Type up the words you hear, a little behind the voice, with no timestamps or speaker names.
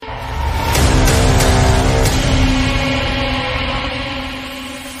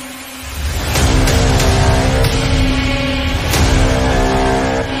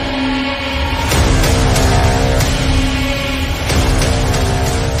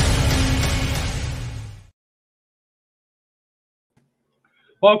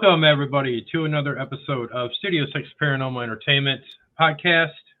Welcome, everybody, to another episode of Studio 6 Paranormal Entertainment Podcast.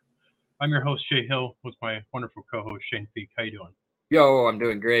 I'm your host, Jay Hill, with my wonderful co-host, Shane Feek. How you doing? Yo, I'm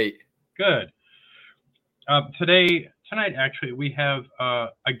doing great. Good. Tonight, actually, we have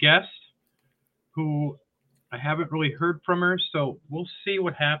a guest who I haven't really heard from her, so we'll see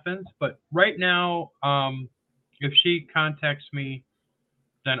what happens. But right now, if she contacts me,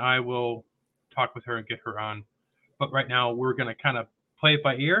 then I will talk with her and get her on. But right now, we're going to kind of play it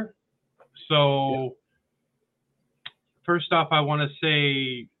by ear. Yeah. So first off, I want to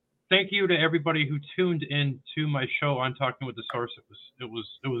say thank you to everybody who tuned in to my show on Talking with the Source. It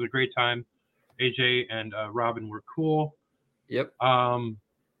was a great time. AJ and Robin were cool. Yep. I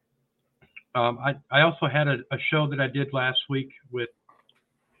also had a show that I did last week with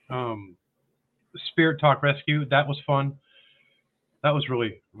um, Spirit Talk Rescue. That was fun. That was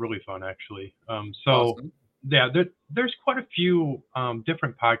really fun actually. So Awesome. yeah, there's quite a few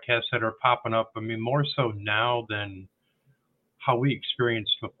different podcasts that are popping up. I mean, more so now than how we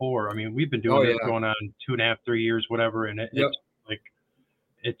experienced before. I mean, we've been Oh doing this yeah. going on 2.5, 3 years, whatever, and Yep. it's like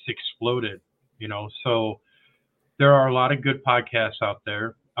it's exploded, you know. So there are a lot of good podcasts out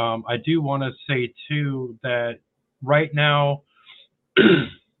there. I do want to say too that right now,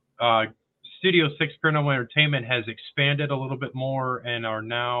 uh, Studio Six Paranormal Entertainment has expanded a little bit more and are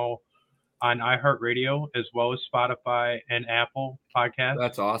now on iHeartRadio as well as Spotify and Apple Podcasts.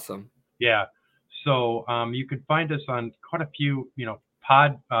 That's awesome. Yeah. So you can find us on quite a few,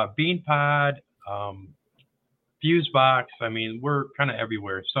 Bean Pod, um, Fusebox. I mean, we're kind of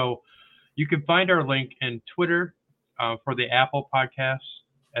everywhere. So you can find our link in Twitter for the Apple Podcasts,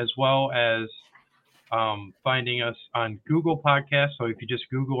 as well as finding us on Google Podcasts. So if you just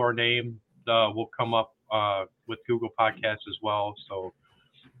Google our name, we'll come up with Google Podcasts as well. So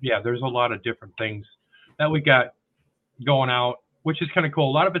yeah, there's a lot of different things that we got going out, which is kind of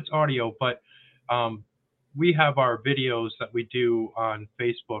cool. A lot of it's audio, but um, we have our videos that we do on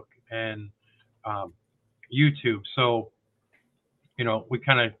Facebook and um, YouTube. So, you know, we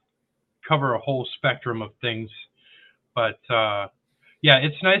kind of cover a whole spectrum of things. But yeah,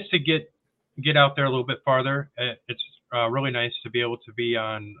 it's nice to get out there a little bit farther. It's really nice to be able to be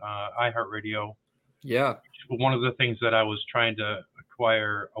on iHeartRadio. Yeah. One of the things that I was trying to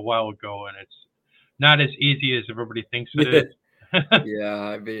acquire a while ago, and it's not as easy as everybody thinks it is.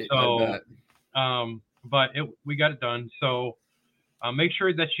 Yeah, I So, bet. but we got it done. So make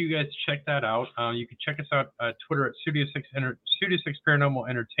sure that you guys check that out. You can check us out Twitter at Studio Six Paranormal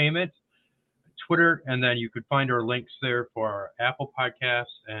Entertainment, Twitter, and then you could find our links there for our Apple Podcasts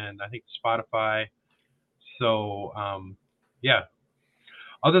and I think Spotify. So yeah.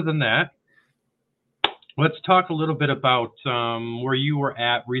 Other than that, let's talk a little bit about where you were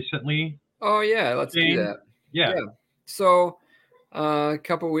at recently, Oh yeah, let's do Shane. that. Yeah. Yeah. So a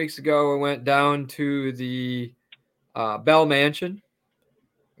couple weeks ago I went down to the Bell Mansion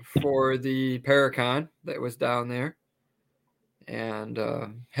for the Paracon that was down there and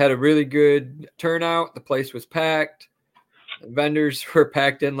had a really good turnout. The place was packed. Vendors were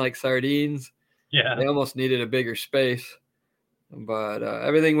packed in like sardines. Yeah. They almost needed a bigger space. But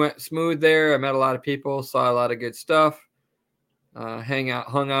everything went smooth there. I met a lot of people, saw a lot of good stuff.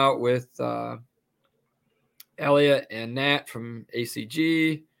 Hung out with Elliot and Nat from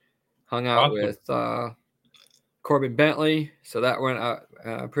ACG. Hung out Awesome. with Corbin Bentley, so that went out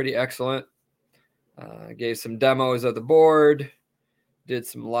pretty excellent. Gave some demos of the board, did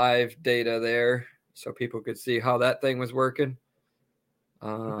some live data there, so people could see how that thing was working.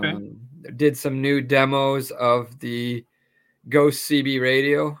 Okay. Did some new demos of the Ghost CB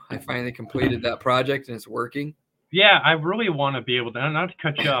radio. I finally completed that project and it's working. Yeah, I really want to be able to, not to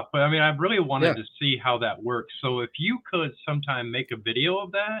cut you off, but I mean, I really wanted Yeah. to see how that works. So if you could sometime make a video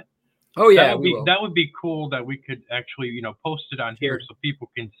of that, Oh yeah, we will. that would be cool. That we could actually, you know, post it on here Sure. so people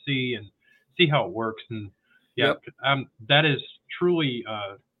can see how it works. And yeah, Yep. that is truly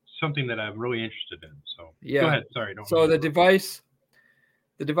something that I'm really interested in. So Yeah. go ahead. Sorry. Don't So the device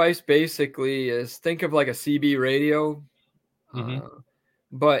basically is, think of like a CB radio, Mm-hmm.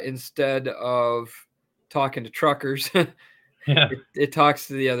 but instead of talking to truckers, Yeah. it talks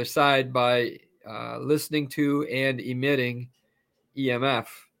to the other side by listening to and emitting EMF.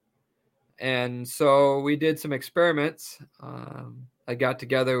 And so we did some experiments. I got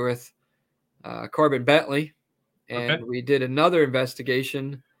together with Corbin Bentley, and Okay. we did another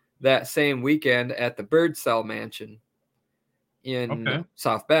investigation that same weekend at the Bird Cell Mansion in Okay.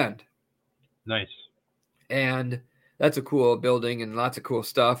 South Bend. Nice. And that's a cool building and lots of cool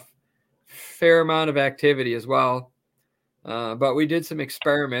stuff. Fair amount of activity as well. But we did some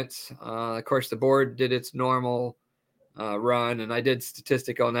experiments. Of course, the board did its normal run, and I did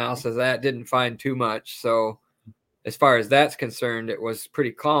statistical analysis. That didn't find too much. So as far as that's concerned, it was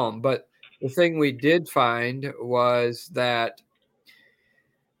pretty calm. But the thing we did find was that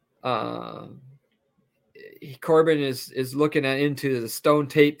Corbin is looking into the stone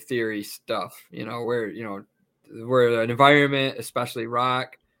tape theory stuff, where an environment, especially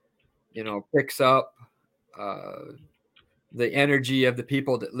rock, picks up the energy of the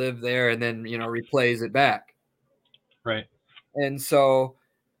people that live there and then replays it back. Right. And so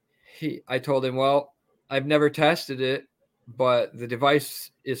I told him, well, I've never tested it, but the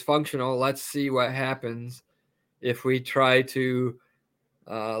device is functional. Let's see what happens if we try to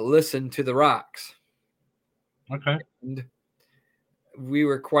listen to the rocks. Okay. And we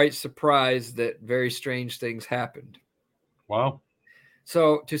were quite surprised that very strange things happened. Wow.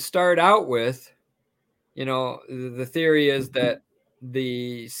 So to start out with, the theory is that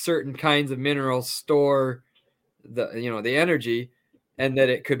the certain kinds of minerals store the energy, and that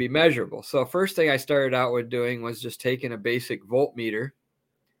it could be measurable. So first thing I started out with doing was just taking a basic voltmeter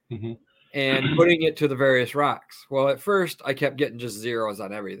and putting it to the various rocks. Well, at first I kept getting just zeros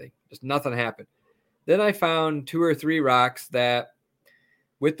on everything. Just nothing happened. Then I found 2 or 3 rocks that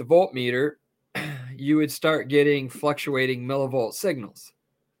with the voltmeter, you would start getting fluctuating millivolt signals.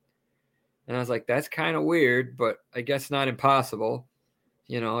 And I was like, that's kind of weird, but I guess not impossible,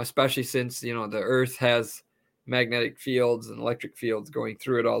 especially since, the Earth has magnetic fields and electric fields going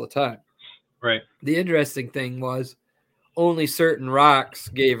through it all the time. Right. The interesting thing was only certain rocks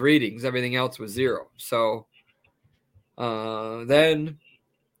gave readings. Everything else was zero. So then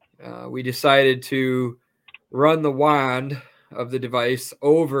we decided to run the wand of the device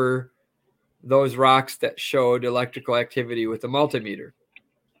over those rocks that showed electrical activity with the multimeter.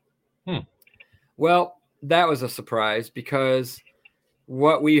 Well, that was a surprise because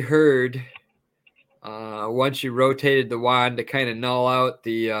what we heard once you rotated the wand to kind of null out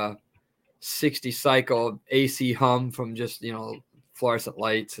the 60 cycle AC hum from just, fluorescent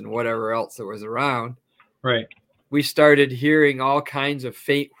lights and whatever else that was around. Right. We started hearing all kinds of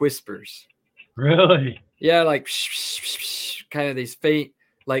faint whispers. Really? Yeah, like kind of these faint,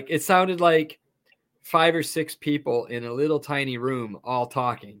 like it sounded like 5 or 6 people in a little tiny room all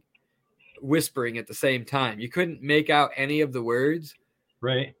talking, whispering at the same time. You couldn't make out any of the words.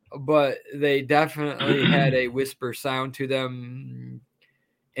 Right. But they definitely had a whisper sound to them,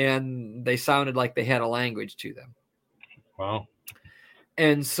 and they sounded like they had a language to them. Wow.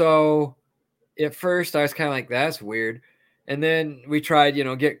 And so at first I was kind of like, that's weird. And then we tried,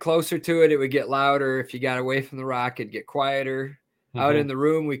 get closer to it. It would get louder. If you got away from the rock, it'd get quieter. Out in the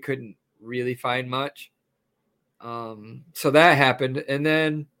room, we couldn't really find much. So that happened. And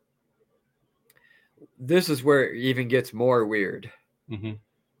then this is where it even gets more weird.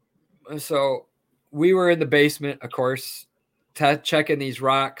 So we were in the basement, of course, checking these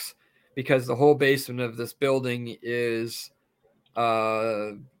rocks because the whole basement of this building is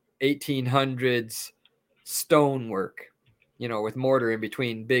 1800s stonework, with mortar in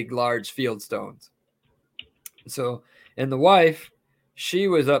between big, large field stones. So, and the wife, she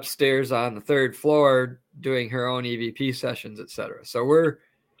was upstairs on the 3rd floor doing her own EVP sessions, etc. So we're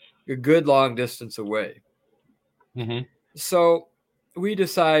a good long distance away. So we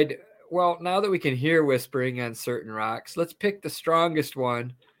decide, well, now that we can hear whispering on certain rocks, let's pick the strongest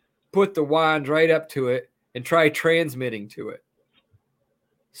one, put the wand right up to it, and try transmitting to it.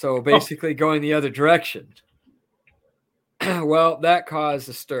 So basically going the other direction. Well, that caused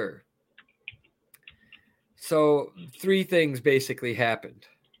a stir. So 3 things basically happened.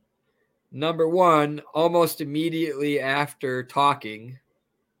 Number 1, almost immediately after talking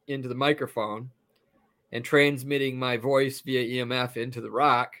into the microphone and transmitting my voice via EMF into the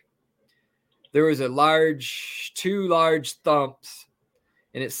rock, there was 2 large thumps,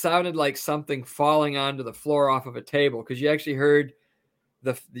 and it sounded like something falling onto the floor off of a table, because you actually heard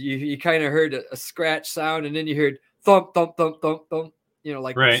you kind of heard a scratch sound, and then you heard thump, thump, thump, thump, thump,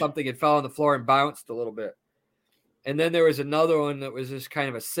 like something had fell on the floor and bounced a little bit. And then there was another one that was just kind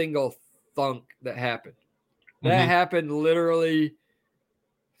of a single thunk that happened. That happened literally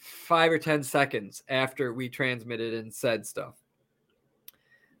 5 or 10 seconds after we transmitted and said stuff.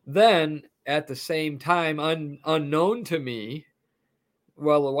 Then at the same time, unknown to me,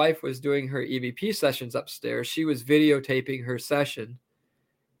 while the wife was doing her EVP sessions upstairs, she was videotaping her session,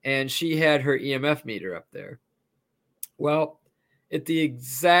 and she had her EMF meter up there. Well, at the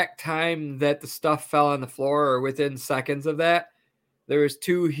exact time that the stuff fell on the floor, or within seconds of that, there was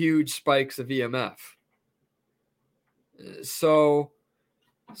 2 huge spikes of EMF. So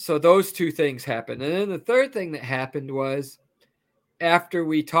those 2 things happened. And then the third thing that happened was, after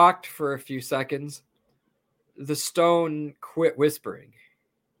we talked for a few seconds, the stone quit whispering.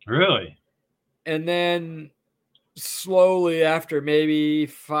 Really? And then slowly, after maybe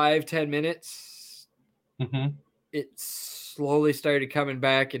 5-10 minutes, it slowly started coming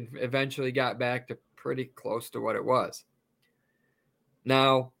back and eventually got back to pretty close to what it was.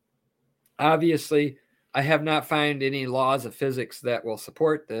 Now, obviously, I have not found any laws of physics that will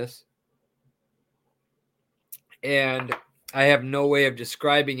support this. And I have no way of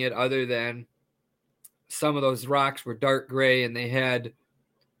describing it other than some of those rocks were dark gray and they had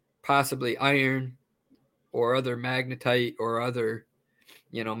possibly iron or other magnetite or other,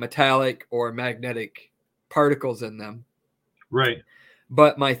 metallic or magnetic particles in them. Right.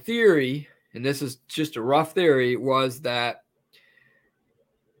 But my theory, and this is just a rough theory, was that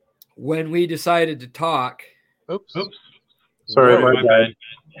when we decided to talk. Oops. Sorry, whoa, my bad.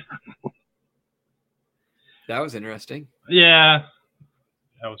 That was interesting. Yeah.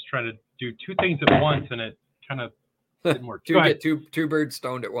 I was trying to do two things at once and it kind of didn't work. Get two birds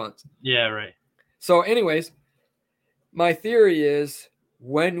stoned at once. Yeah, right. So anyways, my theory is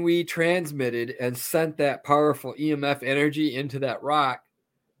when we transmitted and sent that powerful EMF energy into that rock,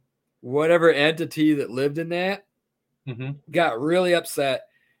 whatever entity that lived in that got really upset,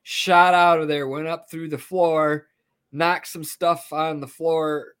 shot out of there, went up through the floor, knocked some stuff on the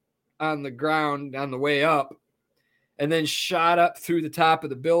floor, on the ground on the way up, and then shot up through the top of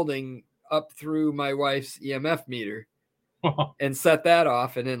the building, up through my wife's EMF meter and set that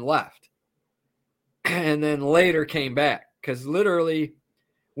off and then left. And then later came back because literally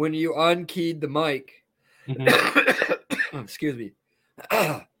when you unkeyed the mic, excuse me,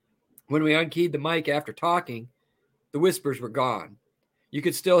 when we unkeyed the mic after talking, the whispers were gone. You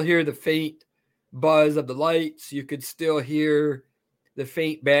could still hear the faint buzz of the lights. You could still hear the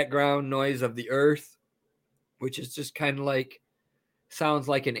faint background noise of the earth, which is just kind of like, sounds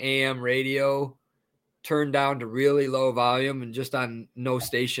like an AM radio turned down to really low volume and just on no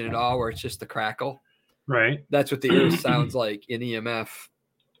station at all, where it's just the crackle. Right. That's what the earth sounds like in EMF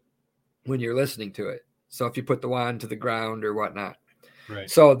when you're listening to it. So if you put the wand to the ground or whatnot. Right.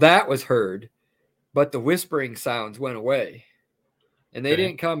 So that was heard, but the whispering sounds went away. And they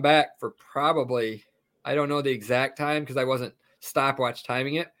didn't come back for probably, I don't know the exact time because I wasn't stopwatch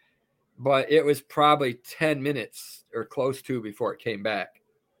timing it, but it was probably 10 minutes or close to before it came back.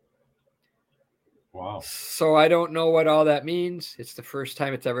 Wow. So I don't know what all that means. It's the first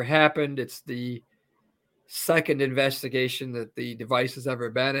time it's ever happened. It's the second investigation that the device has ever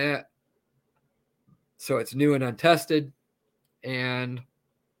been at. So it's new and untested, and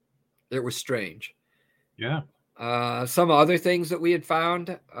it was strange. Yeah. Some other things that we had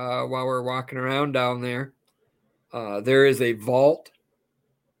found while we were walking around down there. There is a vault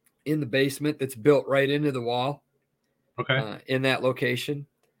in the basement that's built right into the wall. Okay. In that location.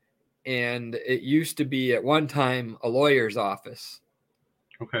 And it used to be at one time a lawyer's office.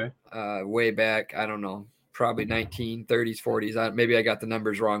 Okay. Way back, I don't know, probably 1930s, 40s. Maybe I got the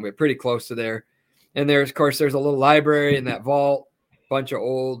numbers wrong, but pretty close to there. And there's, of course, there's a little library in that vault, bunch of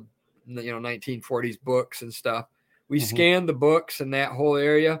old, 1940s books and stuff. We scanned the books in that whole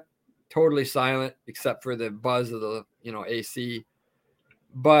area, totally silent except for the buzz of the, AC.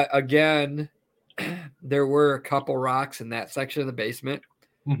 But again, there were a couple rocks in that section of the basement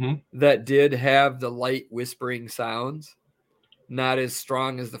that did have the light whispering sounds. Not as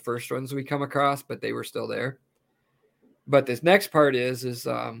strong as the first ones we come across, but they were still there. But this next part is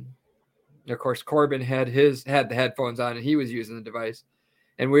of course, Corbin had the headphones on and he was using the device.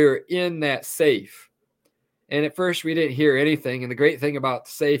 And we were in that safe. And at first we didn't hear anything. And the great thing about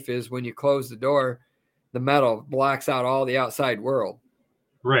the safe is when you close the door, the metal blocks out all the outside world.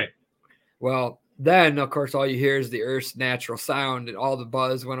 Right. Well, then, of course, all you hear is the earth's natural sound and all the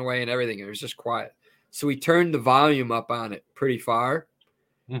buzz went away and everything. It was just quiet. So we turned the volume up on it pretty far.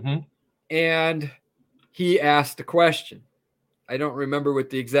 And he asked a question. I don't remember what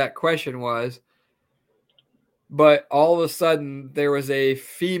the exact question was, but all of a sudden there was a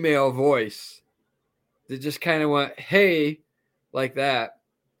female voice that just kind of went, "Hey," like that.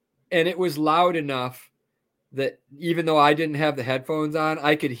 And it was loud enough that even though I didn't have the headphones on,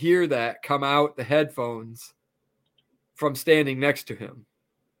 I could hear that come out the headphones from standing next to him.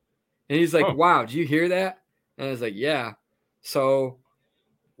 And he's like, "Wow, did you hear that?" And I was like, "Yeah." So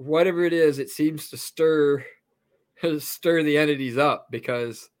whatever it is, it seems to stir the entities up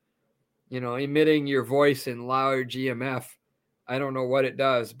because, emitting your voice in large EMF, I don't know what it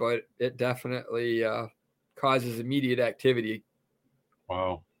does, but it definitely causes immediate activity.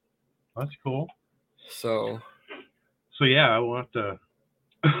 Wow. That's cool. So yeah, we'll have to,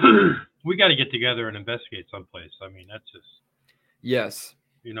 we got to get together and investigate someplace. I mean, that's just, yes.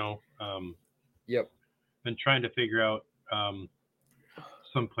 Yep. been trying to figure out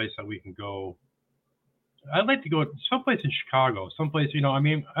some place that we can go. I'd like to go someplace in Chicago, someplace, I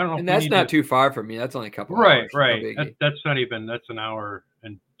mean, I don't know. And if that's we need not to, too far from me. That's only a couple right, hours. No right. biggie. That's not even, that's an hour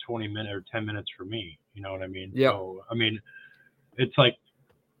and 20 minutes or 10 minutes for me. You know what I mean? Yep. So, I mean, it's like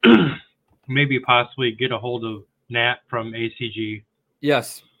maybe possibly get a hold of Nat from ACG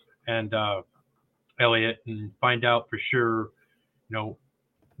Yes. and Elliot and find out for sure,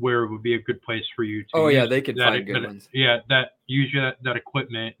 where would be a good place for you to Oh, use yeah, they can find good ones. Yeah, use that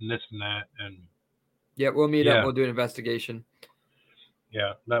equipment and this and that. And yeah, we'll meet Yeah. up. We'll do an investigation.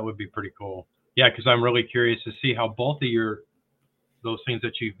 yeah, that would be pretty cool. Yeah, because I'm really curious to see how both of those things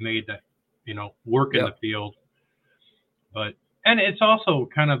that you've made that, work in Yep. the field. And it's also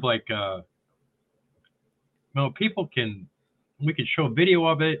kind of like, we can show a video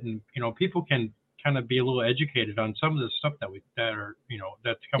of it, and, people can kind of be a little educated on some of the stuff that's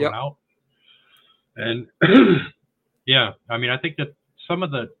coming Yep. out. And yeah, I mean, I think that some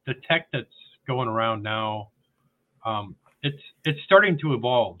of the tech that's going around now, it's starting to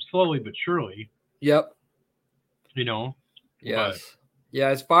evolve slowly but surely. Yep. Yes. Yeah,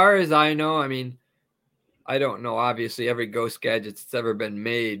 as far as I know, I mean, I don't know, obviously, every ghost gadget that's ever been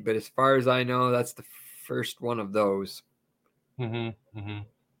made, but as far as I know, that's the first one of those. Yeah.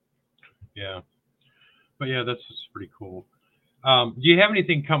 But yeah, that's just pretty cool. Do you have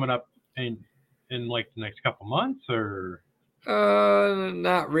anything coming up in like the next couple months, or?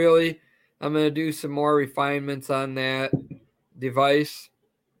 Not really. I'm going to do some more refinements on that device.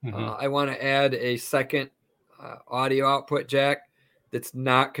 I want to add a second audio output jack that's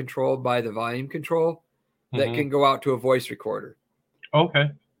not controlled by the volume control that can go out to a voice recorder. Okay.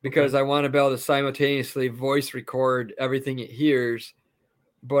 Because I want to be able to simultaneously voice record everything it hears,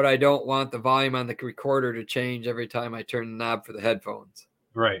 but I don't want the volume on the recorder to change every time I turn the knob for the headphones.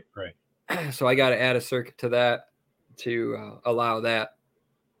 Right. So I got to add a circuit to that to allow that.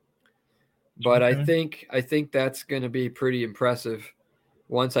 But Okay. I think that's going to be pretty impressive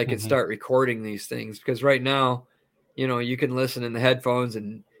once I can start recording these things, because right now, you can listen in the headphones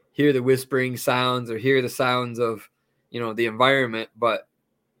and hear the whispering sounds or hear the sounds of, the environment, but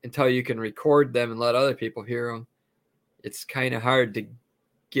until you can record them and let other people hear them, it's kind of hard to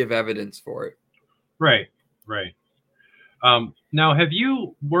give evidence for it. Right. Now, have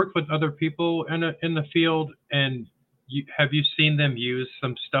you worked with other people in the field, and have you seen them use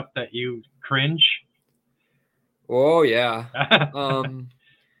some stuff that you cringe? Oh yeah.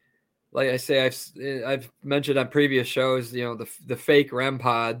 Like I say, I've mentioned on previous shows, the fake REM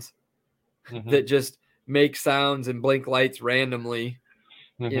pods that just make sounds and blink lights randomly,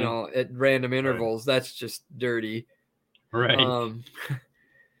 at random intervals. Right. That's just dirty. Right.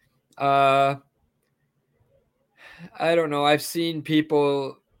 I don't know. I've seen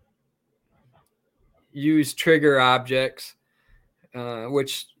people use trigger objects,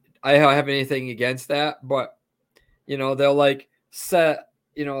 which I don't have anything against that, but they'll like set,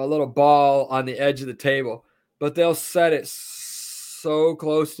 a little ball on the edge of the table, but they'll set it so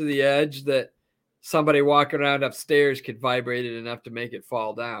close to the edge that somebody walking around upstairs could vibrate it enough to make it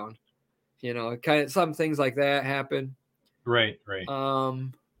fall down. Kind of some things like that happen. Right. I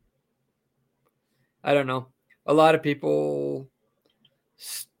don't know. A lot of people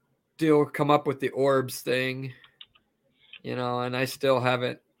still come up with the orbs thing, and I still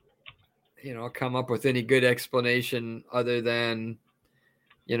haven't, come up with any good explanation other than,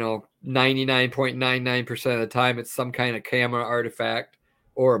 99.99% of the time it's some kind of camera artifact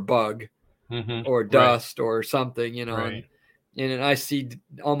or a bug or dust or something, Right. And I see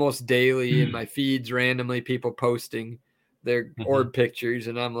almost daily in my feeds randomly people posting their orb pictures,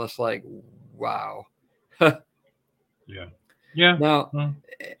 and I'm just like, wow. Yeah. Now,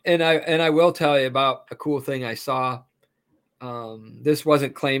 and I will tell you about a cool thing I saw. This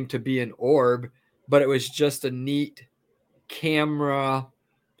wasn't claimed to be an orb, but it was just a neat camera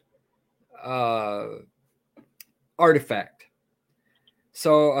artifact.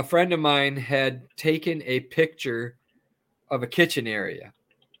 So a friend of mine had taken a picture of a kitchen area,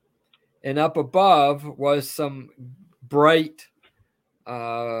 and up above was some bright,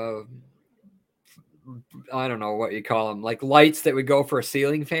 I don't know what you call them, like lights that would go for a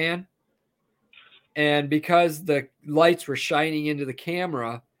ceiling fan. And because the lights were shining into the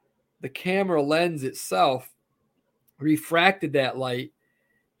camera lens itself refracted that light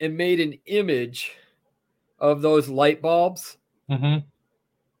and made an image of those light bulbs on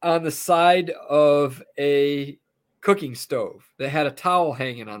the side of a cooking stove that had a towel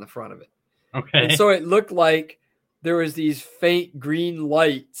hanging on the front of it. Okay. And so it looked like there was these faint green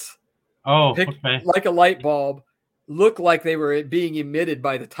lights. Oh, okay. Like a light bulb, looked like they were being emitted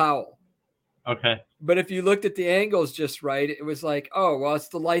by the towel. Okay. But if you looked at the angles just right, it was like, oh, well, it's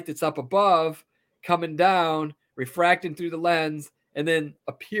the light that's up above coming down, refracting through the lens, and then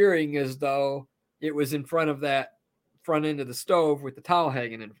appearing as though it was in front of that front end of the stove with the towel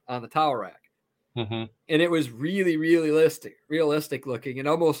hanging on the towel rack. Mm-hmm. And it was really realistic looking. It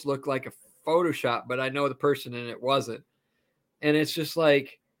almost looked like a Photoshop, but I know the person and it wasn't. And it's just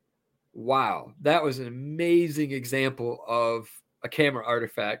like, wow, that was an amazing example of a camera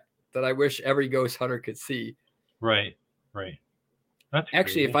artifact that I wish every ghost hunter could see. Right. That's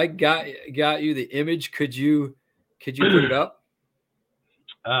actually crazy. If I got you the image, could you put it up?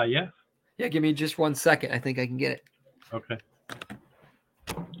 Yeah. Yeah, give me just 1 second. I think I can get it. Okay.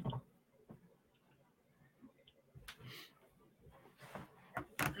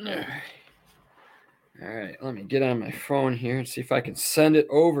 All right, let me get on my phone here and see if I can send it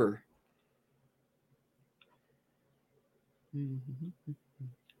over.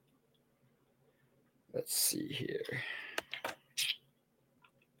 Let's see here.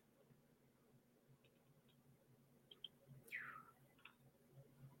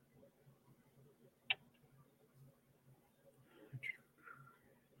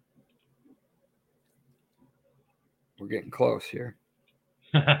 We're getting close here.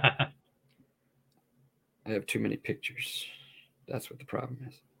 I have too many pictures. That's what the problem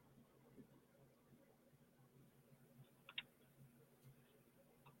is.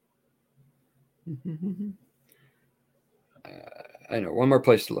 I know, one more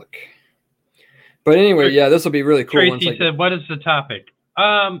place to look. But anyway, yeah, this will be really cool. Tracy said, "What is the topic?"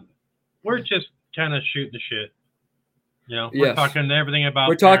 We're just kind of shooting the shit. You know, we're talking everything about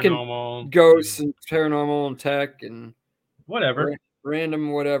paranormal, ghosts and paranormal and tech and whatever, random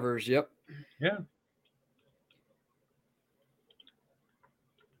whatevers. Yep. Yeah.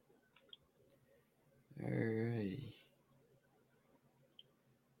 All right.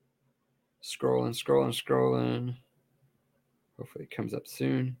 Scrolling. Hopefully it comes up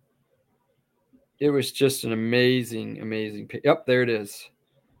soon. It was just an amazing pic. Yep, there it is.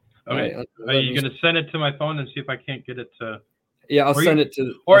 Okay. Right, are you going to send it to my phone and see if I can't get it to? Yeah, I'll send it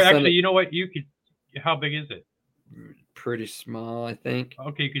to. Or actually, you know what? You could. How big is it? Pretty small, I think.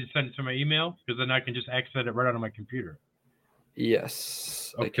 Okay, you could send it to my email because then I can just access it right out of my computer.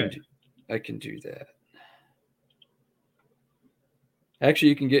 Yes, okay. I can do that. Actually,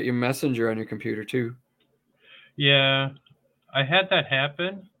 you can get your Messenger on your computer too. Yeah, I had that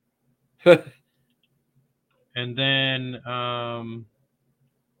happen. And then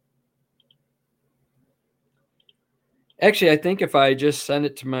actually, I think if I just send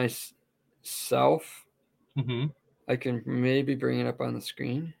it to myself, I can maybe bring it up on the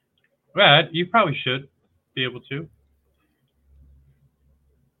screen. Right, you probably should be able to.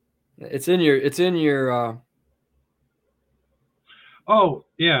 It's in your Oh,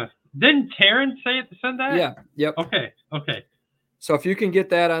 yeah. Didn't Taryn send that? Yeah, yep. Okay. So if you can get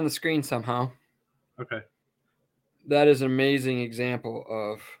that on the screen somehow. Okay. That is an amazing example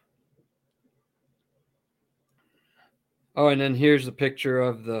of. Oh, and then here's a picture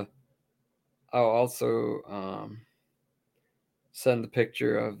of the. I'll also send the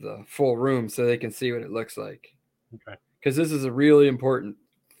picture of the full room so they can see what it looks like. Okay. Because this is a really important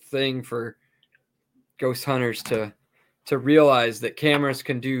thing for ghost hunters to realize that cameras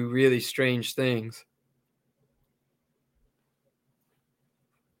can do really strange things.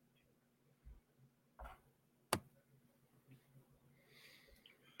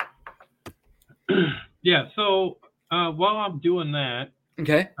 Yeah. So while I'm doing that,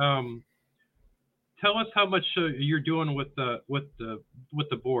 okay. Tell us how much you're doing with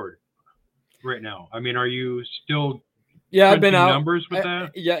the board right now. I mean, are you still? Yeah, I've been out numbers with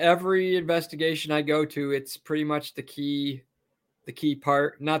that. Yeah, every investigation I go to, it's pretty much the key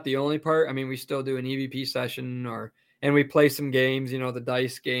part, not the only part. I mean, we still do an EVP session and we play some games, the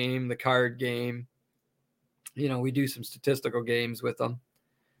dice game, the card game. We do some statistical games with them.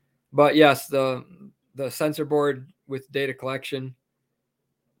 But yes, the sensor board with data collection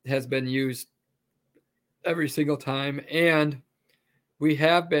has been used every single time, and we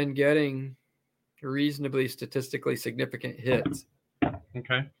have been getting reasonably statistically significant hits.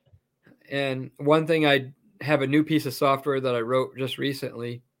 Okay. And one thing, I have a new piece of software that I wrote just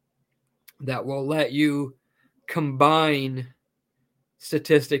recently that will let you combine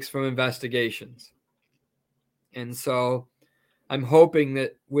statistics from investigations. And so I'm hoping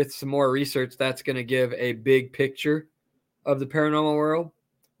that with some more research, that's going to give a big picture of the paranormal world,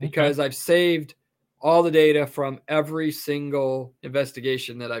 because I've saved all the data from every single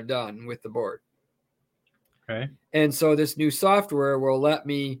investigation that I've done with the board. Okay. And so this new software will let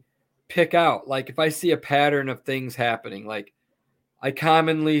me pick out, like if I see a pattern of things happening, like I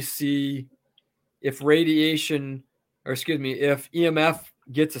commonly see if radiation, or excuse me, if EMF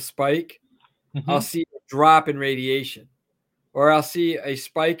gets a spike, I'll see a drop in radiation, or I'll see a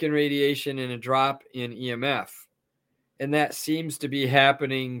spike in radiation and a drop in EMF. And that seems to be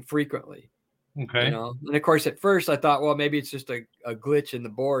happening frequently. Okay. You know, and of course, at first I thought, well, maybe it's just a glitch in the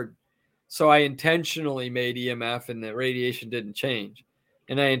board. So I intentionally made EMF and the radiation didn't change.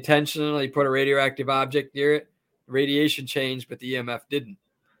 And I intentionally put a radioactive object near it. Radiation changed, but the EMF didn't.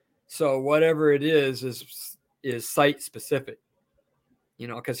 So whatever it is site specific. You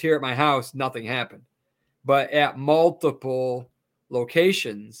know, because here at my house, nothing happened. But at multiple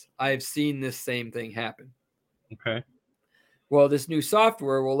locations, I've seen this same thing happen. Okay. Well, this new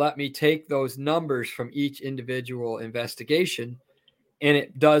software will let me take those numbers from each individual investigation, and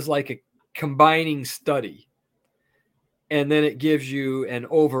it does like a combining study. And then it gives you an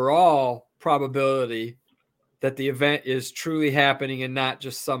overall probability that the event is truly happening and not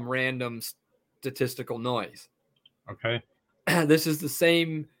just some random statistical noise. Okay. This is the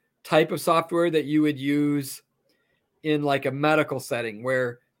same type of software that you would use in like a medical setting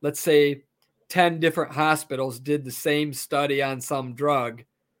where, let's say, 10 different hospitals did the same study on some drug,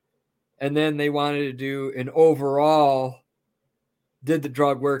 and then they wanted to do an overall, did the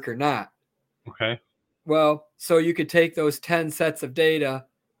drug work or not? Okay. Well, so you could take those 10 sets of data,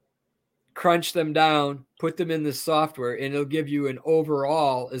 crunch them down, put them in this software, and it'll give you an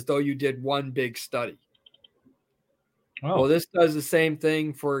overall as though you did one big study. Oh. Well, this does the same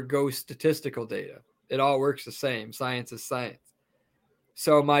thing for ghost statistical data. It all works the same. Science is science.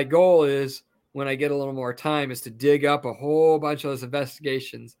 So my goal is, when I get a little more time, is to dig up a whole bunch of those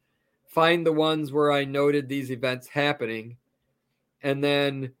investigations, find the ones where I noted these events happening, and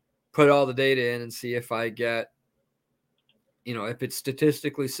then put all the data in and see if I get, you know, if it's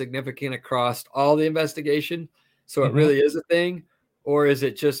statistically significant across all the investigation. So it really is a thing, or is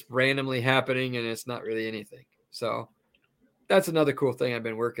it just randomly happening and it's not really anything? So that's another cool thing I've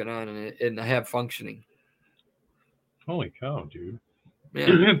been working on, and I have functioning. Holy cow, dude.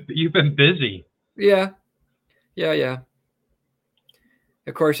 Yeah. You've been busy. Yeah. Of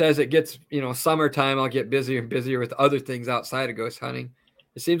course, as it gets, you know, summertime, I'll get busier and busier with other things outside of ghost hunting.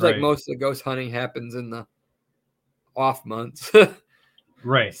 It seems like most of the ghost hunting happens in the off months.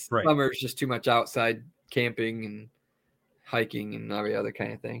 Right. Summer is just too much outside camping and hiking and every other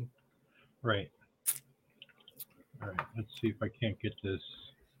kind of thing. Right. All right. Let's see if I can't get this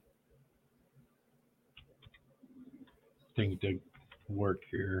thing to work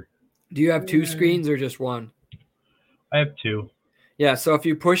here. Do you have two screens or just one? I have two. Yeah. So if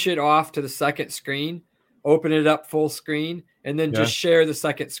you push it off to the second screen, open it up full screen, and then just share the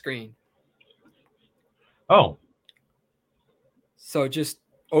second screen. Oh. So just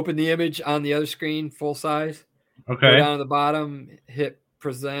open the image on the other screen, full size. Okay. Go down to the bottom, hit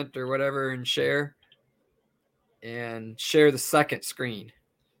present or whatever, and share. And share the second screen.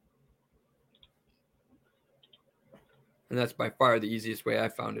 And that's by far the easiest way I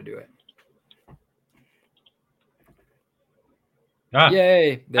found to do it.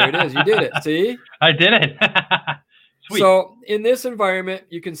 Yay. There it is. You did it. See? I did it. Sweet. So in this environment,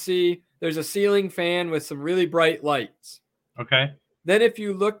 you can see there's a ceiling fan with some really bright lights. Okay. Then if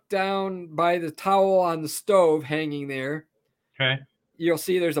you look down by the towel on the stove hanging there, okay, you'll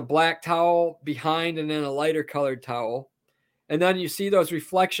see there's a black towel behind and then a lighter colored towel. And then you see those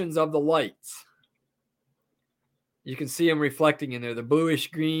reflections of the lights. You can see them reflecting in there, the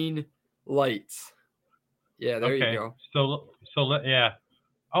bluish green lights. Yeah, there you go. So yeah.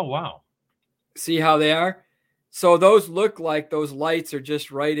 Oh, wow. See how they are? So those look like those lights are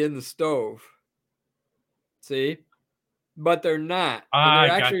just right in the stove. See? But they're not. And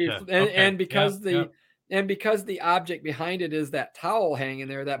they're actually and because because the object behind it is that towel hanging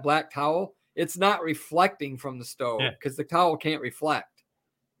there, that black towel, it's not reflecting from the stove because the towel can't reflect.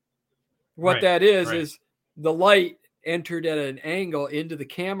 What that is the light entered at an angle into the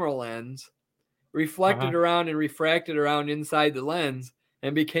camera lens, reflected around and refracted around inside the lens,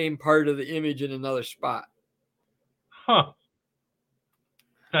 and became part of the image in another spot. Huh.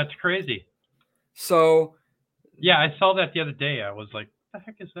 That's crazy. So yeah, I saw that the other day. I was like, what the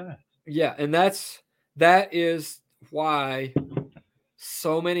heck is that? Yeah, and that is why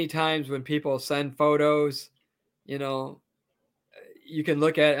so many times when people send photos, you know, you can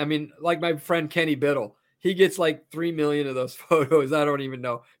look at, I mean, like my friend Kenny Biddle, he gets like 3 million of those photos. I don't even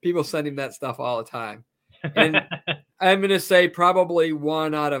know. People send him that stuff all the time. And I'm going to say probably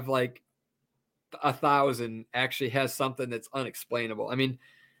 1 out of like 1,000 actually has something that's unexplainable. I mean,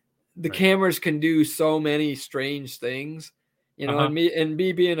 the cameras can do so many strange things, you know, and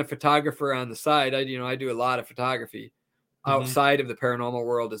me being a photographer on the side, I do a lot of photography outside of the paranormal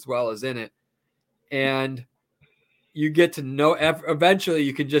world as well as in it. and you get to know, eventually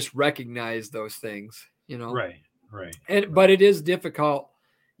you can just recognize those things, Right. But it is difficult,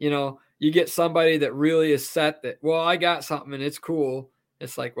 you get somebody that really is set that, well, I got something and it's cool.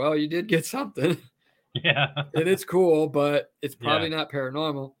 It's like, well, you did get something. Yeah. And it's cool, but it's probably not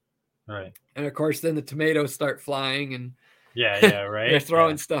paranormal. Right. And of course, then the tomatoes start flying and right. they're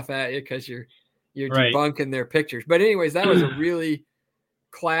throwing stuff at you because you're right. debunking their pictures. But anyways, that was a really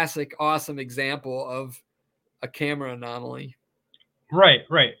classic, awesome example of a camera anomaly. Right.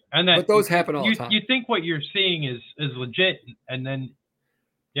 And then, but those happen all the time. You think what you're seeing is legit, and then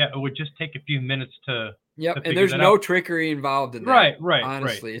it would just take a few minutes to. Yep, to and there's no out. trickery involved in that. Right.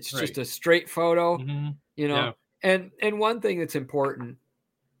 Honestly, it's just a straight photo. Yeah. And one thing that's important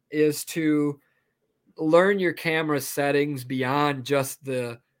is to learn your camera settings beyond just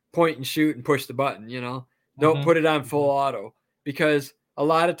the point and shoot and push the button. Don't put it on full auto, because a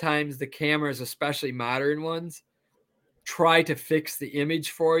lot of times the cameras, especially modern ones, try to fix the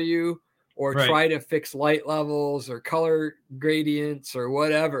image for you, or try to fix light levels or color gradients or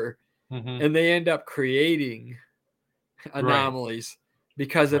whatever. And they end up creating anomalies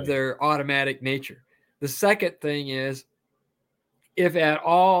because of their automatic nature. The second thing is, if at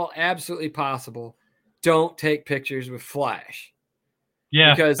all absolutely possible, don't take pictures with flash.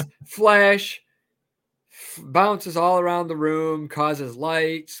 Yeah. Because flash bounces all around the room, causes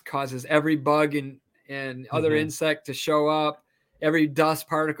lights, causes every bug and other insect to show up. Every dust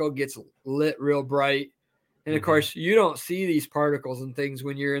particle gets lit real bright. And of course, you don't see these particles and things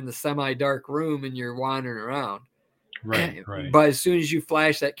when you're in the semi-dark room and you're wandering around. Right. But as soon as you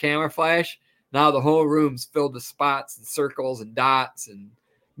flash that camera flash, now the whole room's filled with spots and circles and dots and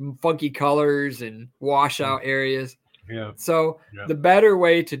funky colors and washout areas. Yeah. So the better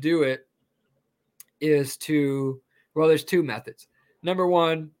way to do it is there's two methods. Number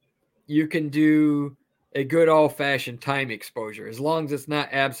one, you can do a good old-fashioned time exposure, as long as it's not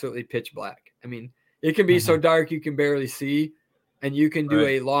absolutely pitch black. I mean, it can be so dark you can barely see, and you can do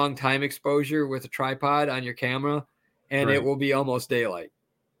a long time exposure with a tripod on your camera, and it will be almost daylight,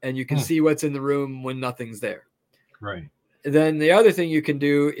 and you can see what's in the room when nothing's there. Right. Then the other thing you can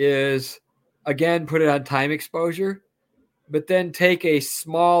do is, again, put it on time exposure, but then take a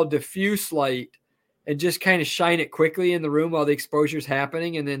small diffuse light and just kind of shine it quickly in the room while the exposure is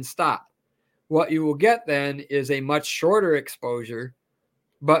happening, and then stop. What you will get then is a much shorter exposure,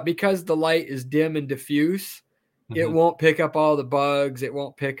 but because the light is dim and diffuse, it won't pick up all the bugs. It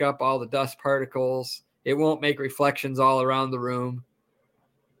won't pick up all the dust particles. It won't make reflections all around the room.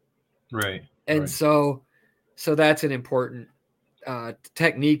 Right. And so that's an important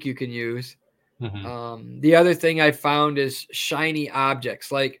technique you can use. The other thing I found is shiny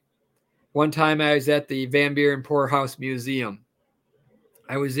objects. Like one time I was at the Van Buren Poorhouse Museum.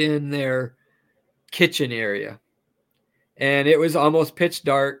 I was in their kitchen area, and it was almost pitch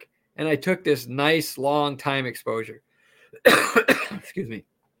dark, and I took this nice long time exposure. Excuse me.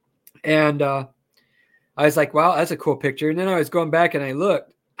 And I was like, wow, that's a cool picture. And then I was going back and I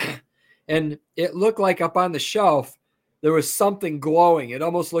looked, and it looked like up on the shelf there was something glowing. It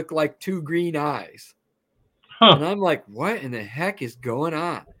almost looked like two green eyes. And I'm like, what in the heck is going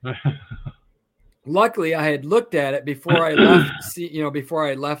on? Luckily, I had looked at it before I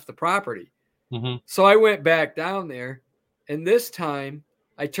left the property. So I went back down there, and this time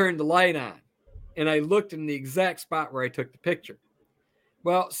I turned the light on, and I looked in the exact spot where I took the picture.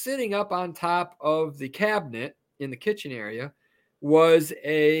 Well, sitting up on top of the cabinet in the kitchen area was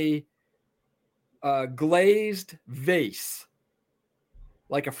a glazed vase,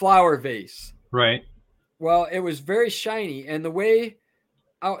 like a flower vase. Right. Well, it was very shiny, and the way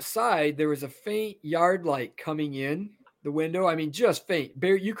outside there was a faint yard light coming in the window. I mean, just faint.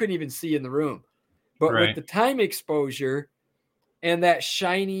 You couldn't even see in the room. But with the time exposure and that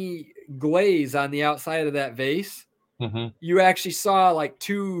shiny glaze on the outside of that vase, you actually saw like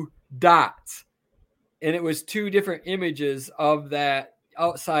two dots, and it was two different images of that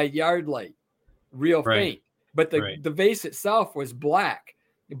outside yard light, real faint. But the vase itself was black,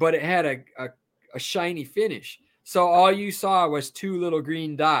 but it had a shiny finish. So all you saw was two little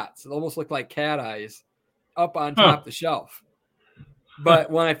green dots. It almost looked like cat eyes up on top of the shelf.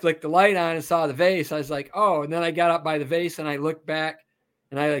 But when I flicked the light on and saw the vase, I was like, oh, and then I got up by the vase and I looked back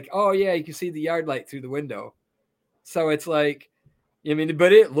and I like, oh yeah, you can see the yard light through the window. So it's like, I mean,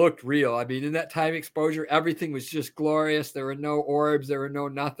 but it looked real. I mean, in that time exposure, everything was just glorious. There were no orbs. There were no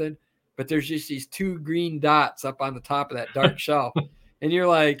nothing. But there's just these two green dots up on the top of that dark shelf. And you're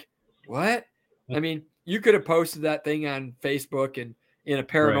like, what? I mean, you could have posted that thing on Facebook and in a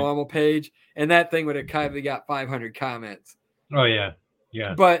paranormal page, and that thing would have kind of got 500 comments. Oh, yeah.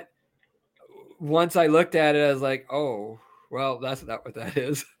 Yeah. But once I looked at it, I was like, oh, well, that's not what that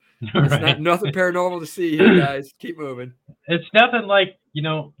is. It's Right. not nothing paranormal to see here, guys. Keep moving. It's nothing like,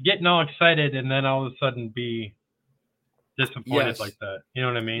 getting all excited and then all of a sudden be disappointed Yes. like that. You know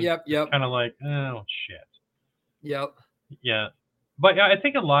what I mean? Yep. It's kind of like, oh, shit. Yep. Yeah. But yeah, I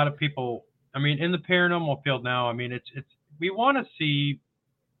think a lot of people, I mean, in the paranormal field now, I mean, it's we want to see,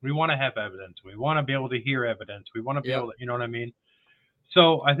 we want to have evidence. We want to be able to hear evidence. We want to be Yep. able to, you know what I mean?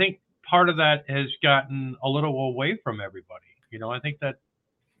 So I think part of that has gotten a little away from everybody. I think that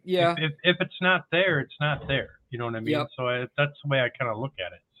Yeah. if it's not there, it's not there. You know what I mean? Yep. So that's the way I kind of look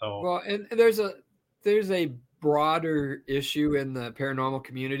at it. So Well, and there's a broader issue in the paranormal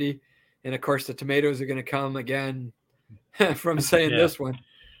community, and of course the tomatoes are going to come again from saying Yeah. this one,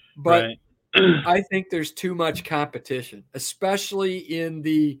 but right. I think there's too much competition, especially in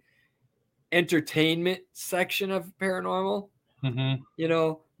the entertainment section of paranormal. Mm-hmm.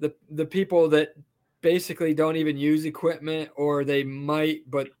 The people that basically don't even use equipment, or they might,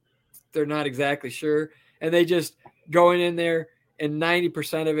 but they're not exactly sure, and they just going in there, and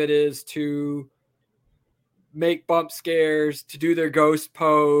 90% of it is to make bump scares, to do their ghost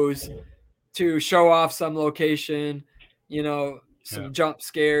pose, to show off some location, some jump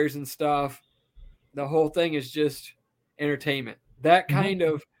scares and stuff. The whole thing is just entertainment. That kind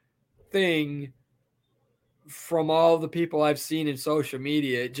of thing, from all the people I've seen in social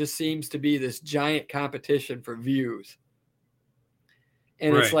media, it just seems to be this giant competition for views.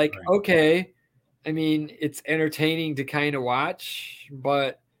 And it's like, okay, I mean, it's entertaining to kind of watch,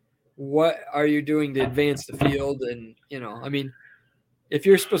 but what are you doing to advance the field? And, I mean, if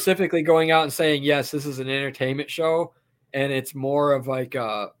you're specifically going out and saying, yes, this is an entertainment show, and it's more of like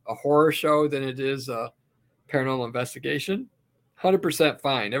a horror show than it is a paranormal investigation, 100%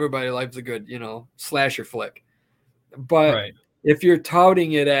 fine. Everybody loves a good, slasher flick. But if you're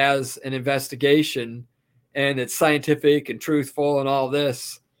touting it as an investigation and it's scientific and truthful and all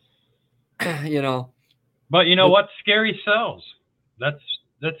this, But what? Scary sells. That's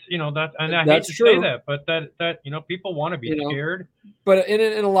that, and I hate to say that, but that people want to be scared. But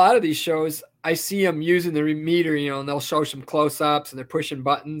in a lot of these shows, I see them using the meter, and they'll show some close-ups and they're pushing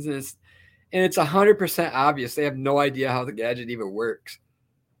buttons, and it's 100% obvious they have no idea how the gadget even works.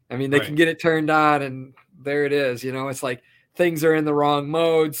 I mean, they can get it turned on and there it is. It's like things are in the wrong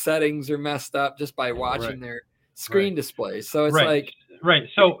mode, settings are messed up just by watching their screen display. So it's like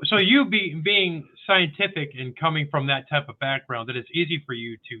So you being scientific and coming from that type of background, that it's easy for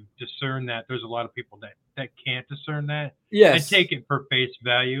you to discern that. There's a lot of people that can't discern that. Yes. And take it for face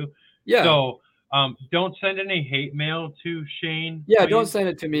value. Yeah. So don't send any hate mail to Shane. Yeah, please. Don't send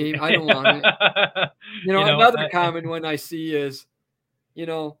it to me. I don't want it. Another common one I see is,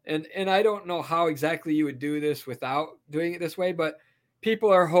 and I don't know how exactly you would do this without doing it this way, but people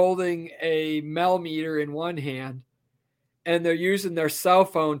are holding a Mel meter in one hand and they're using their cell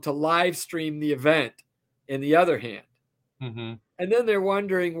phone to live stream the event in the other hand. Mm-hmm. And then they're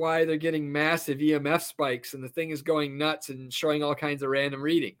wondering why they're getting massive EMF spikes and the thing is going nuts and showing all kinds of random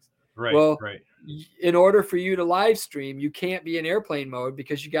readings. In order for you to live stream, you can't be in airplane mode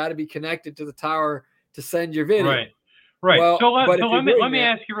because you got to be connected to the tower to send your video. Right. Well, so let me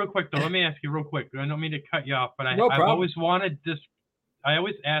ask you real quick, though. I don't mean to cut you off, but I've always wanted this. I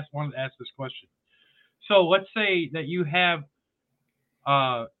always wanted to ask this question. So let's say that you have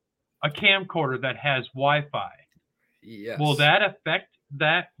a camcorder that has Wi-Fi. Yes. Will that affect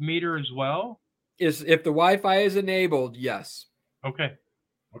that meter as well? If the Wi-Fi is enabled, yes. Okay.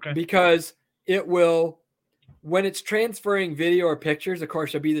 Because it will, when it's transferring video or pictures, of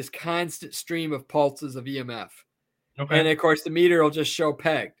course, there'll be this constant stream of pulses of EMF. Okay. And of course, the meter will just show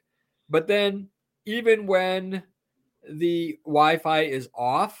pegged. But then, even when the Wi-Fi is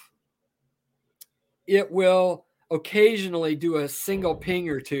off, it will occasionally do a single ping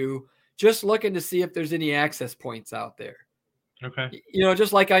or two, just looking to see if there's any access points out there. Okay.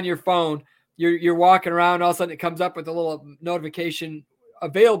 Just like on your phone, you're walking around, all of a sudden it comes up with a little notification,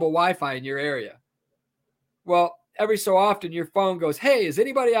 available Wi-Fi in your area. Well, every so often your phone goes, hey, is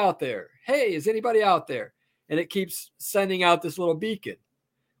anybody out there? Hey, is anybody out there? And it keeps sending out this little beacon.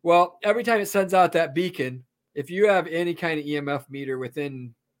 Well, every time it sends out that beacon, if you have any kind of EMF meter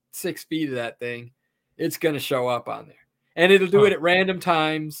within 6 feet of that thing, it's going to show up on there. And it'll do it at random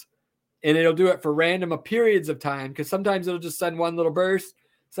times, and it'll do it for random periods of time, because sometimes it'll just send one little burst.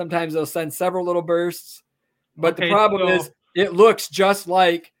 Sometimes it'll send several little bursts. But the problem is it looks just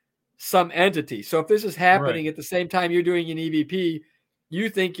like some entity. So if this is happening at the same time you're doing an EVP, you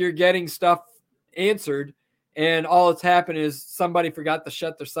think you're getting stuff answered, and all that's happened is somebody forgot to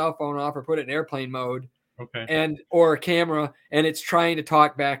shut their cell phone off or put it in airplane mode, or a camera, and it's trying to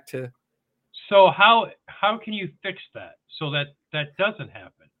talk back to So how can you fix that so that doesn't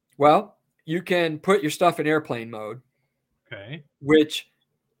happen? Well, you can put your stuff in airplane mode, Okay. which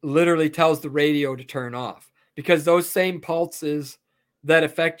literally tells the radio to turn off, because those same pulses that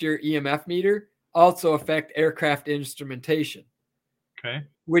affect your EMF meter also affect aircraft instrumentation. Okay.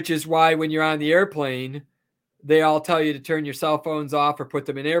 Which is why when you're on the airplane, they all tell you to turn your cell phones off or put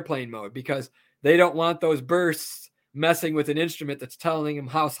them in airplane mode, because they don't want those bursts messing with an instrument that's telling them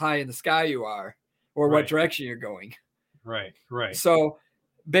how high in the sky you are or what direction you're going. Right. So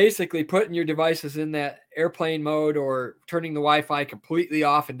basically putting your devices in that airplane mode or turning the Wi-Fi completely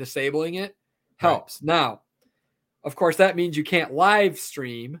off and disabling it helps. Right. Now, of course, that means you can't live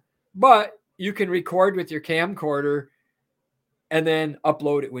stream, but you can record with your camcorder and then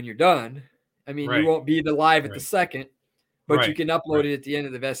upload it when you're done. I mean, you won't be live at the second, but you can upload it at the end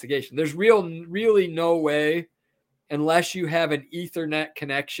of the investigation. There's really no way, unless you have an Ethernet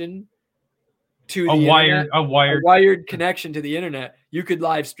connection to the internet, a wired connection to the internet, you could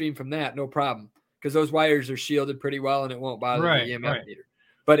live stream from that, no problem, because those wires are shielded pretty well and it won't bother the EMF meter.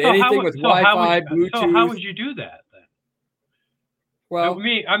 But anything with Wi-Fi, Bluetooth. So how would you do that then? Well,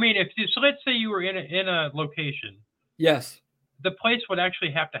 I mean, so let's say you were in a location. Yes. The place would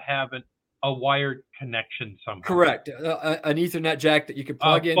actually have to have a wired connection somehow. Correct. An Ethernet jack that you could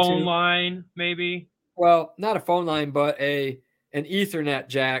plug into. A phone line, maybe? Well, not a phone line, but an Ethernet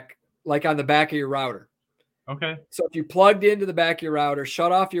jack, like on the back of your router. Okay. So if you plugged into the back of your router,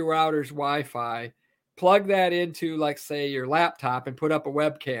 shut off your router's Wi-Fi, plug that into, like, say, your laptop and put up a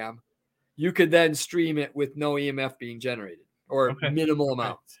webcam, you could then stream it with no EMF being generated or minimal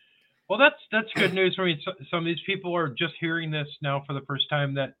amounts. Well, that's good news for me. Some of these people are just hearing this now for the first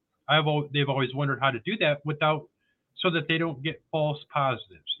time, that they've always wondered how to do that so that they don't get false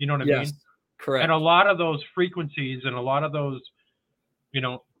positives. You know what I mean? Correct. And a lot of those frequencies and a lot of those,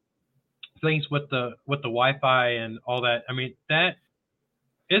 things with the Wi-Fi and all that. I mean, that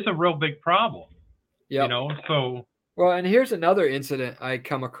is a real big problem. Yeah. So. Well, and here's another incident I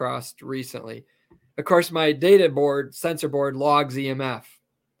come across recently. Of course, my data board, sensor board, logs EMF.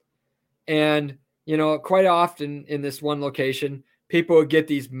 And, quite often in this one location, people would get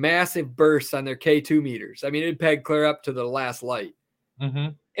these massive bursts on their K2 meters. I mean, it'd peg clear up to the last light. Mm-hmm.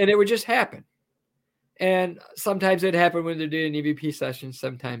 And it would just happen. And sometimes it'd happen when they're doing EVP sessions.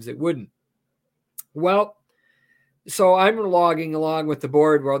 Sometimes it wouldn't. Well, so I'm logging along with the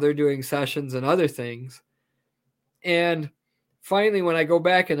board while they're doing sessions and other things. And finally, when I go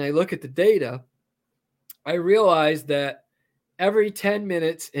back and I look at the data, I realize that every 10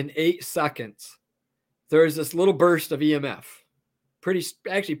 minutes and 8 seconds, there's this little burst of EMF.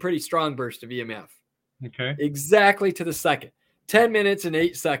 Pretty strong burst of EMF. Okay. Exactly to the second. 10 minutes and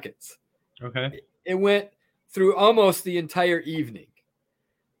 8 seconds. Okay. It went through almost the entire evening.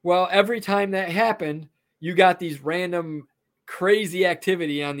 Well, every time that happened, you got these random crazy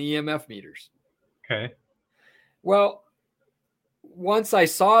activity on the EMF meters. Okay. Well, once I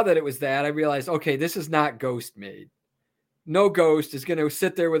saw that it was that, I realized, okay, this is not ghost made. No ghost is going to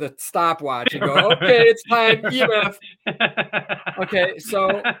sit there with a stopwatch and go, okay, it's time, EMF. Okay,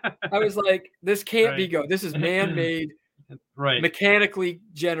 so I was like, this can't be ghost. This is man-made, mechanically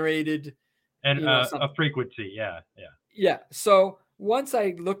generated. And a frequency, Yeah, so once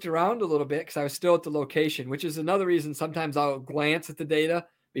I looked around a little bit, because I was still at the location, which is another reason sometimes I'll glance at the data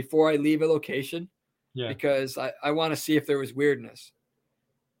before I leave a location, because I want to see if there was weirdness.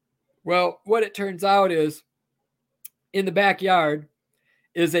 Well, what it turns out is in the backyard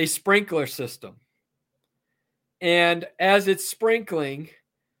is a sprinkler system. And as it's sprinkling,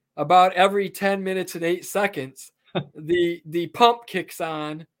 about every 10 minutes and 8 seconds, the pump kicks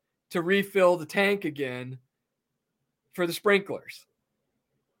on to refill the tank again for the sprinklers.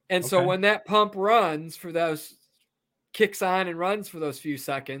 And so when that pump runs for those, kicks on and runs for those few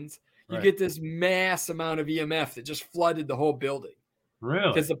seconds, you get this mass amount of EMF that just flooded the whole building.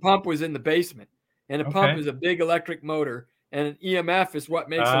 Really? Because the pump was in the basement. And a pump is a big electric motor. And an EMF is what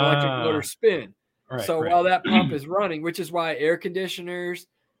makes an electric motor spin. While that pump is running, which is why air conditioners,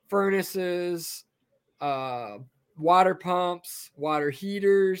 furnaces, water pumps, water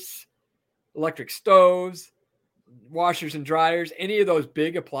heaters, electric stoves, washers and dryers, any of those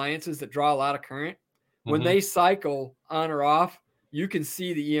big appliances that draw a lot of current, when they cycle on or off, you can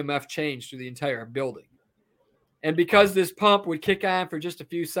see the EMF change through the entire building. And because this pump would kick on for just a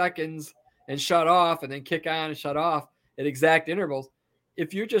few seconds and shut off and then kick on and shut off at exact intervals,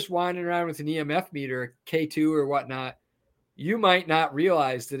 if you're just wandering around with an EMF meter, K2 or whatnot, you might not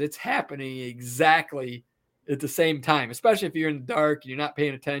realize that it's happening exactly at the same time, especially if you're in the dark and you're not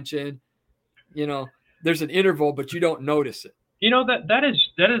paying attention. There's an interval, but you don't notice it. That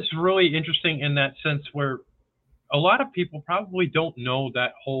is really interesting in that sense where a lot of people probably don't know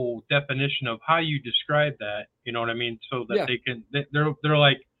that whole definition of how you describe that. You know what I mean? So that Yeah. they're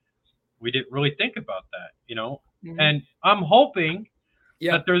like, we didn't really think about that. Mhm. And I'm hoping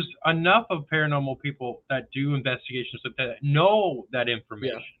Yeah. that there's enough of paranormal people that do investigations that know that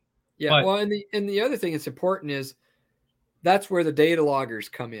information. Yeah. But Well, and the other thing that's important is that's where the data loggers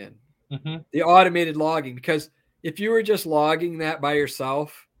come in, the automated logging. Because if you were just logging that by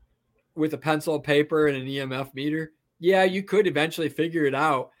yourself with a pencil and paper and an EMF meter, yeah, you could eventually figure it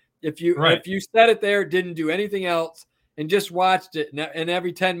out. If you set it there, didn't do anything else, and just watched it, and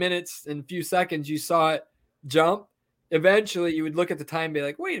every 10 minutes and a few seconds you saw it jump, eventually you would look at the time and be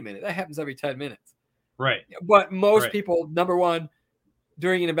like, wait a minute, that happens every 10 minutes. Right. But most people, number one,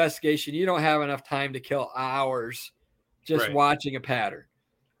 during an investigation, you don't have enough time to kill hours just watching a pattern.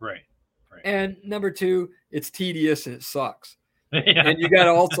 Right. And number two, it's tedious and it sucks. And you got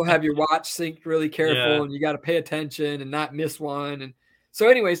to also have your watch synced really careful, and you got to pay attention and not miss one. And so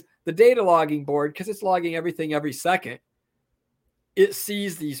anyways, the data logging board, because it's logging everything every second, it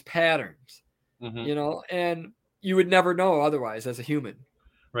sees these patterns, and you would never know otherwise as a human.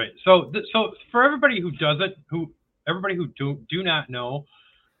 Right. So for everybody who doesn't, everybody who do not know,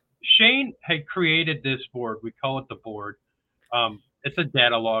 Shane had created this board. We call it the board. It's a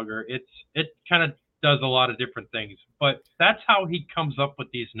data logger. It kind of does a lot of different things, but that's how he comes up with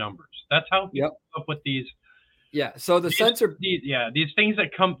these numbers. That's how he comes up with these. Yeah. So these things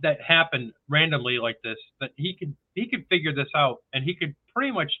that happen randomly like this, that he could figure this out, and he could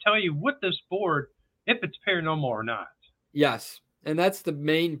pretty much tell you with this board if it's paranormal or not. Yes. And that's the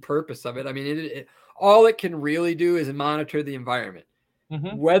main purpose of it. I mean, all it can really do is monitor the environment.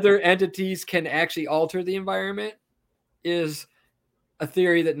 Whether entities can actually alter the environment is a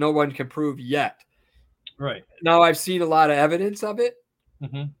theory that no one can prove yet. Right. Now, I've seen a lot of evidence of it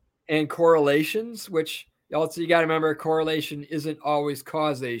and correlations, which also you got to remember, correlation isn't always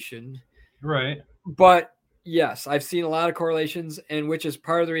causation. Right. But yes, I've seen a lot of correlations, and which is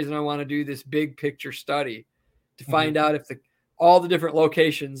part of the reason I want to do this big picture study to find out if all the different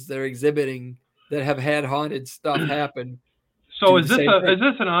locations that are exhibiting that have had haunted stuff happen. So is this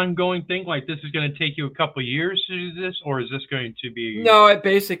an ongoing thing? Like this is going to take you a couple of years to do this, or is this going to be? No,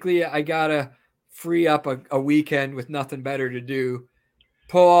 I gotta free up a weekend with nothing better to do.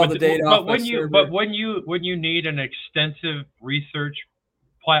 Pull all the data off my server. But when you need an extensive research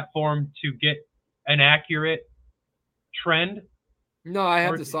platform to get an accurate trend. No, I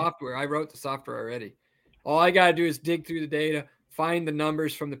have the software. I wrote the software already. All I gotta do is dig through the data, find the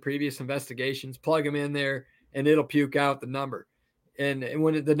numbers from the previous investigations, plug them in there, and it'll puke out the number. And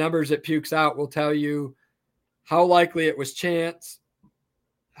when the numbers it pukes out will tell you how likely it was chance,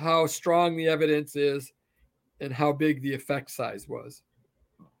 how strong the evidence is, and how big the effect size was.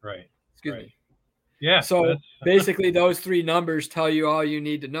 Right. Excuse me. Yeah. So basically those three numbers tell you all you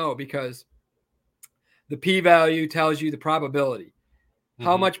need to know, because the p-value tells you the probability.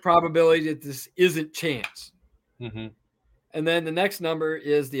 How much probability that this isn't chance. And then the next number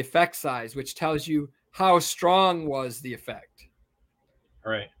is the effect size, which tells you how strong was the effect.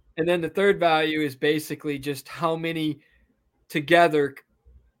 Right. And then the third value is basically just how many together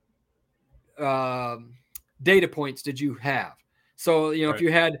data points did you have. So, if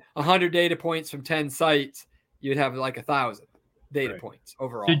you had 100 data points from 10 sites, you'd have like 1,000 data points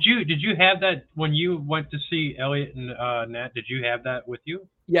overall. Did you have that when you went to see Elliot and Nat? Did you have that with you?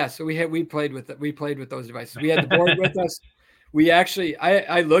 Yes. So we played with those devices. We had the board with us. We actually,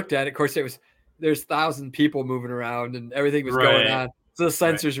 I looked at it. Of course, there's 1,000 people moving around and everything was going on. So the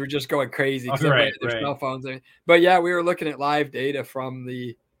sensors were just going crazy because everybody had their cell phones. But yeah, we were looking at live data from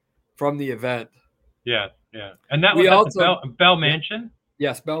the event. Yeah. And that was at the Bell Mansion?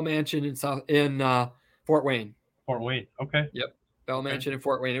 Yes, Bell Mansion in Fort Wayne. Fort Wayne. Okay. Yep. Bell Mansion in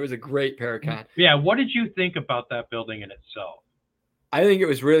Fort Wayne. It was a great Paracon. Yeah. What did you think about that building in itself? I think it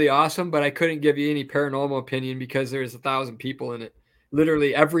was really awesome, but I couldn't give you any paranormal opinion because there was 1,000 people in it.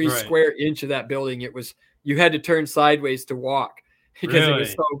 Literally every square inch of that building, you had to turn sideways to walk because there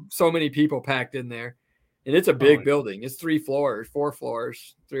was so many people packed in there. And it's a big building. It's 3 floors, 4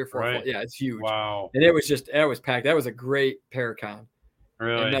 floors, 3 or 4 floors. Yeah, it's huge. Wow. And it was packed. That was a great Paracon.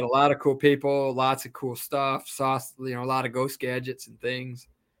 Really? I met a lot of cool people, lots of cool stuff, saw a lot of ghost gadgets and things.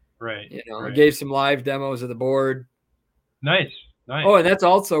 Right. I gave some live demos of the board. Nice. Oh, and that's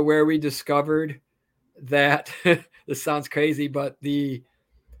also where we discovered that this sounds crazy, but the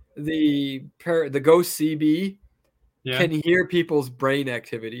ghost CB can hear people's brain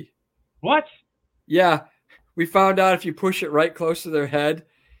activity. What? Yeah, we found out if you push it right close to their head,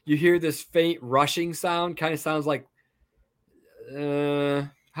 you hear this faint rushing sound. Kind of sounds like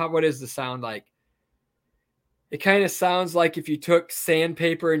what is the sound like? It kind of sounds like if you took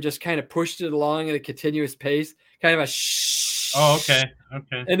sandpaper and just kind of pushed it along at a continuous pace, kind of a shh. Oh, okay.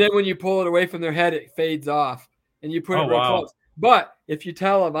 Okay. And then when you pull it away from their head, it fades off and you put it real close. But if you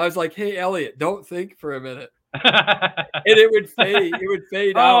tell them, I was like, hey, Elliot, don't think for a minute. And it would fade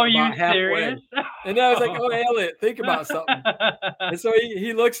out about halfway. And I was like, oh, Elliot, think about something. And so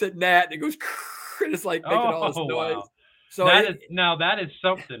he looks at Nat and he goes, and it's like making all this noise. Wow. So that is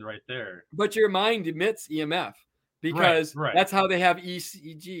something right there. But your mind emits EMF because that's how they have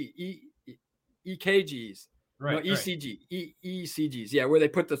ECGs. Right. No, ECGs. Yeah, where they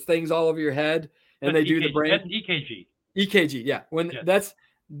put the things all over your head and they do the brain. That's EKG. EKG, yeah.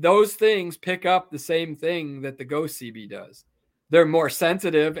 Those things pick up the same thing that the Ghost CB does. They're more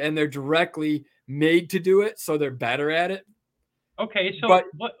sensitive and they're directly made to do it, so they're better at it. Okay, so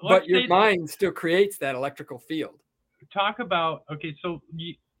but your mind still creates that electrical field. Talk about so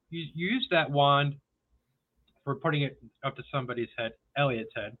you use that wand for putting it up to somebody's head,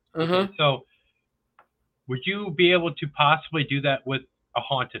 Elliot's head. Okay, so would you be able to possibly do that with a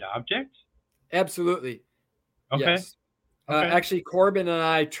haunted object? Absolutely. Okay. Yes. Actually, Corbin and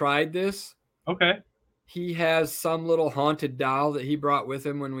I tried this. Okay. He has some little haunted doll that he brought with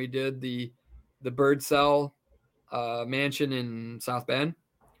him when we did the bird cell mansion in South Bend.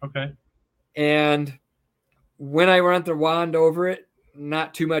 Okay. And when I went the wand over it,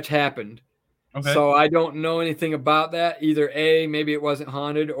 not too much happened. Okay. So I don't know anything about that. Either A, maybe it wasn't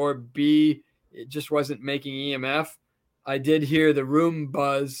haunted, or B, it just wasn't making EMF. I did hear the room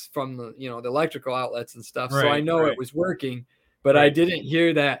buzz from the electrical outlets and stuff. So I know it was working, but I didn't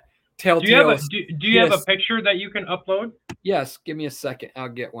hear that telltale. Do you have a picture that you can upload? Yes. Give me a second. I'll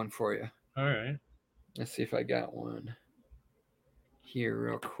get one for you. All right. Let's see if I got one here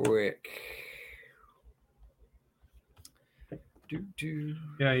real quick.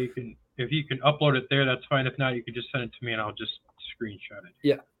 Yeah, you can. If you can upload it there, that's fine. If not, you can just send it to me and I'll just screenshot it.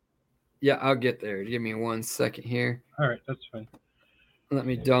 Yeah, I'll get there. Give me 1 second here. All right, that's fine. Let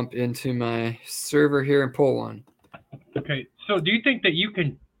me dump into my server here and pull one. Okay, so do you think that you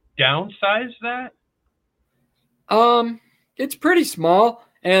can downsize that? It's pretty small,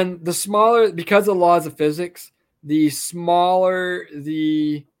 and the smaller, because of laws of physics, the smaller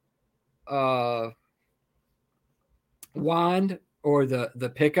the wand or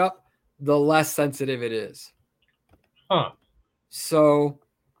the pickup, the less sensitive it is. Huh. So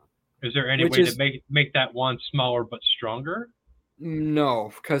is there any way to make that wand smaller but stronger?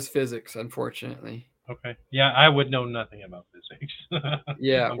 No, because physics, unfortunately. Okay. Yeah, I would know nothing about physics.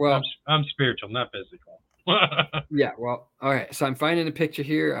 Yeah, I'm spiritual, not physical. Yeah, well, all right. So I'm finding a picture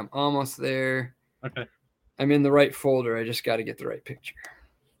here. I'm almost there. Okay. I'm in the right folder. I just got to get the right picture.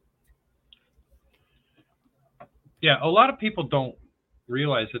 Yeah, a lot of people don't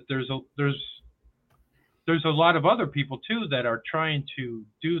realize that there's a lot of other people too that are trying to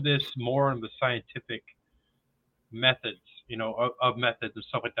do this more in the scientific methods, of methods and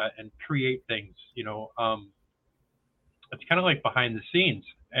stuff like that, and create things. It's kind of like behind the scenes.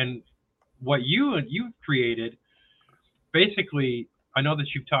 And what you've created, basically, I know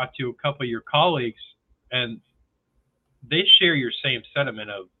that you've talked to a couple of your colleagues, and they share your same sentiment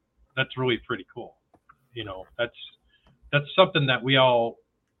of that's really pretty cool. That's something that we all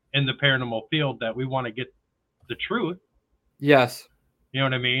in the paranormal field that we want to get the truth. Yes. You know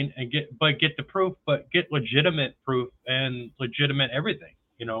what I mean? And get the proof, but get legitimate proof and legitimate everything,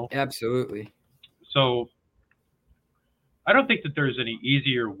 Absolutely. So I don't think that there's any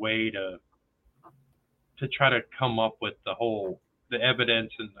easier way to try to come up with the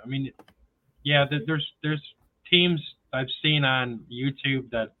evidence. And I mean, yeah, there's teams I've seen on YouTube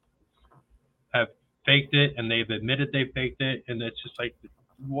that have faked it, and they've admitted they faked it, and it's just like,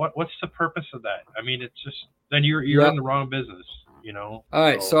 what's the purpose of that? I mean, it's just then you're in the wrong business, All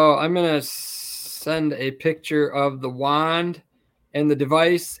right, so I'm gonna send a picture of the wand and the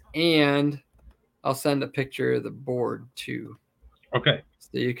device, and I'll send a picture of the board too. Okay.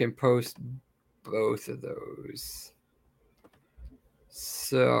 So you can post both of those.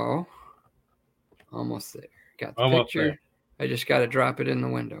 So almost there. Got the picture. There. I just got to drop it in the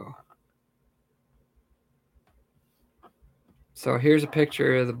window. So here's a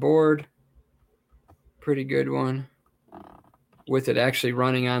picture of the board. Pretty good one. With it actually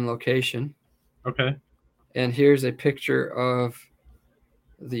running on location. Okay. And here's a picture of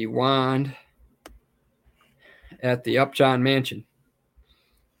the wand at the Upjohn Mansion.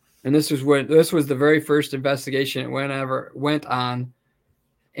 And this was the very first investigation it went on.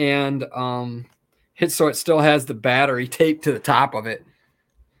 And so it still has the battery taped to the top of it.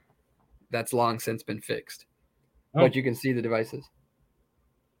 That's long since been fixed. but you can see the devices.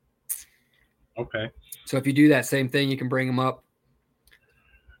 Okay. So if you do that same thing, you can bring them up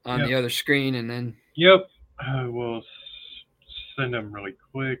on the other screen and then. Yep. I will send them really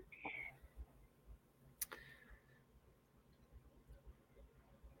quick.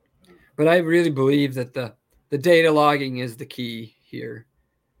 But I really believe that the data logging is the key here.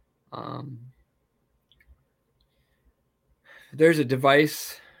 There's a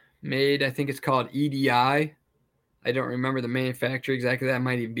device made, I think it's called EDI. I don't remember the manufacturer exactly. That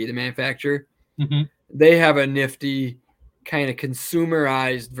might even be the manufacturer. Mm-hmm. They have a nifty kind of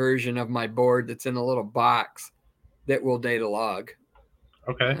consumerized version of my board that's in a little box that will data log.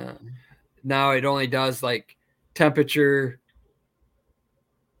 Okay. Now it only does like temperature,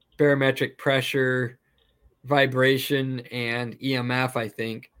 barometric pressure, vibration, and EMF, I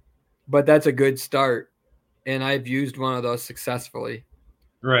think. But that's a good start. And I've used one of those successfully.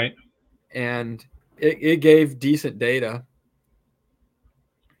 Right. And it gave decent data.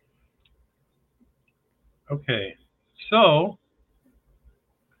 Okay. So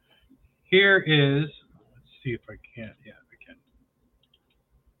here is, let's see if I can. Yeah, I can.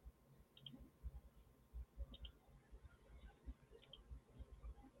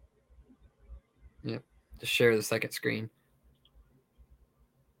 Yep. Just share the second screen.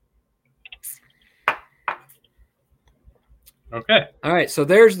 Okay. All right. So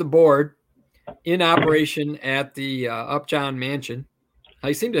there's the board in operation at the Upjohn Mansion.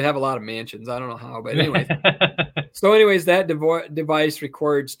 I seem to have a lot of mansions. I don't know how, but anyways. Anyways, that device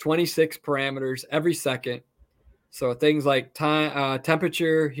records 26 parameters every second. So things like time,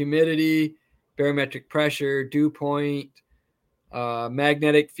 temperature, humidity, barometric pressure, dew point,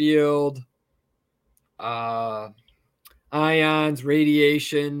 magnetic field, ions,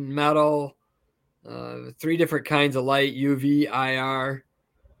 radiation, metal, 3 different kinds of light, UV, IR,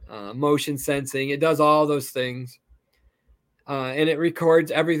 motion sensing. It does all those things. And it records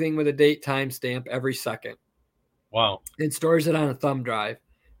everything with a date timestamp every second. Wow. It stores it on a thumb drive.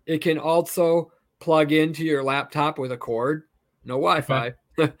 It can also plug into your laptop with a cord, no Wi-Fi,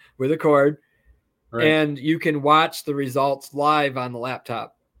 with a cord. Right. And you can watch the results live on the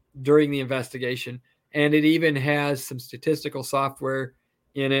laptop during the investigation. And it even has some statistical software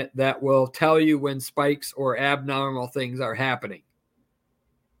in it that will tell you when spikes or abnormal things are happening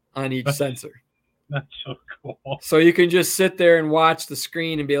on each sensor. That's so cool. So you can just sit there and watch the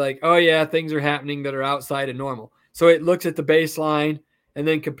screen and be like, oh, yeah, things are happening that are outside of normal. So it looks at the baseline and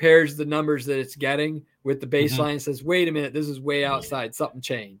then compares the numbers that it's getting with the baseline and says, wait a minute, this is way outside. Something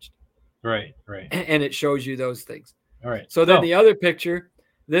changed. Right, right. And it shows you those things. All right. So then the other picture,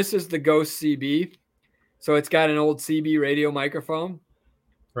 this is the Ghost CB. So it's got an old CB radio microphone.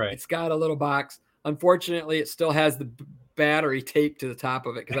 Right. It's got a little box. Unfortunately, it still has the battery taped to the top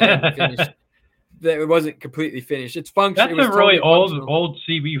of it because I haven't finished. It wasn't completely finished. It's functional. That's a really old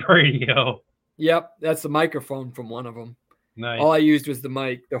CB radio. Yep, that's the microphone from one of them. Nice. All I used was the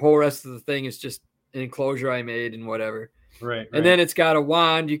mic. The whole rest of the thing is just an enclosure I made and whatever. Right. And then it's got a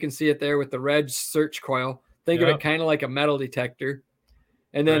wand. You can see it there with the red search coil. Think of it kind of like a metal detector.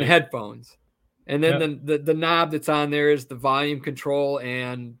 And then headphones. And then the knob that's on there is the volume control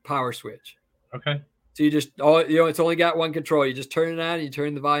and power switch. Okay. So you just, it's only got one control. You just turn it on, you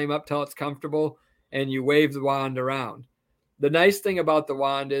turn the volume up till it's comfortable, and you wave the wand around. The nice thing about the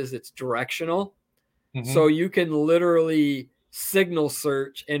wand is it's directional. Mm-hmm. So you can literally signal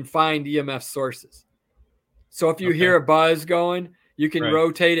search and find EMF sources. So if you hear a buzz going, you can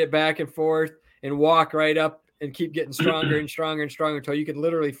rotate it back and forth and walk right up and keep getting stronger and stronger and stronger until you can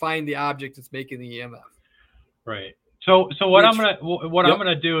literally find the object that's making the EMF. Right. So what I'm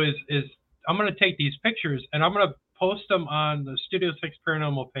gonna do is I'm gonna take these pictures and I'm gonna post them on the Studio 6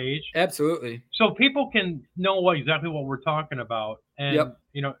 Paranormal page. Absolutely. So people can know exactly what we're talking about. And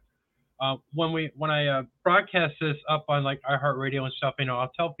when I broadcast this up on like iHeartRadio and stuff,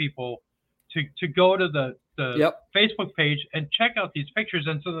 I'll tell people to go to the Facebook page and check out these pictures,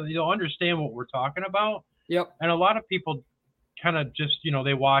 and so that you'll understand what we're talking about. Yep. And a lot of people kind of just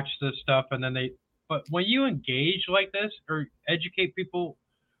they watch this stuff and then but when you engage like this or educate people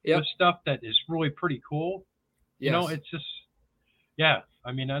with stuff that is really pretty cool, it's just that's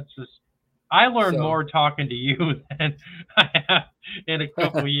just I learned more talking to you than I have in a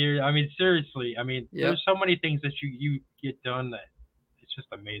couple of years. I mean, seriously. I mean, there's so many things that you get done that it's just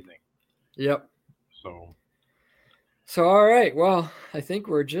amazing. Yep. So all right. Well, I think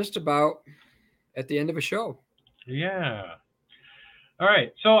we're just about at the end of a show. Yeah. All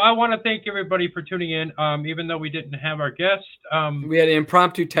right. So I want to thank everybody for tuning in. Even though we didn't have our guest. We had an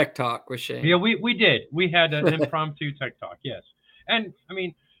impromptu tech talk with Shane. Yeah, we did. We had an impromptu tech talk, yes. And I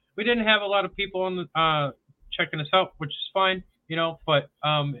mean, we didn't have a lot of people on the checking us out, which is fine, but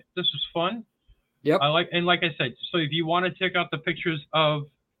this was fun. Yep. Like I said, so if you want to check out the pictures of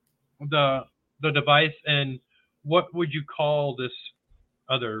the device, and what would you call this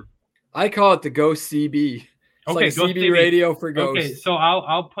other? I call it the Ghost CB. It's like a Ghost CB radio for ghosts. Okay, so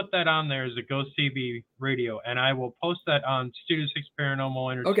I'll put that on there as a Ghost CB radio, and I will post that on Studio 6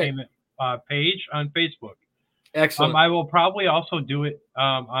 Paranormal Entertainment page on Facebook. Excellent. I will probably also do it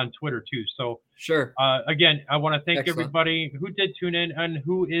on Twitter too. So sure. Again, I want to thank everybody who did tune in and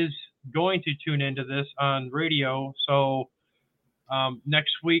who is going to tune into this on radio. So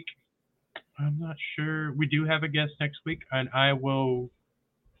next week, I'm not sure. We do have a guest next week, and I will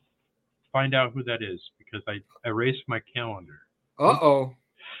find out who that is because I erased my calendar. Uh-oh.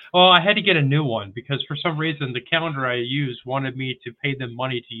 Well, I had to get a new one because for some reason the calendar I used wanted me to pay them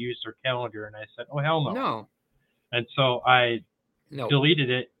money to use their calendar, and I said, "Oh hell no!" No. And so I deleted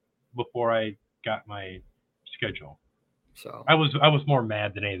it before I got my schedule. So I was more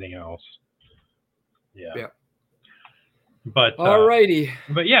mad than anything else. Yeah. But alrighty.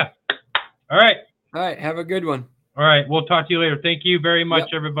 But yeah. All right. All right. Have a good one. All right. We'll talk to you later. Thank you very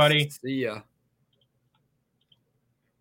much, everybody. See ya.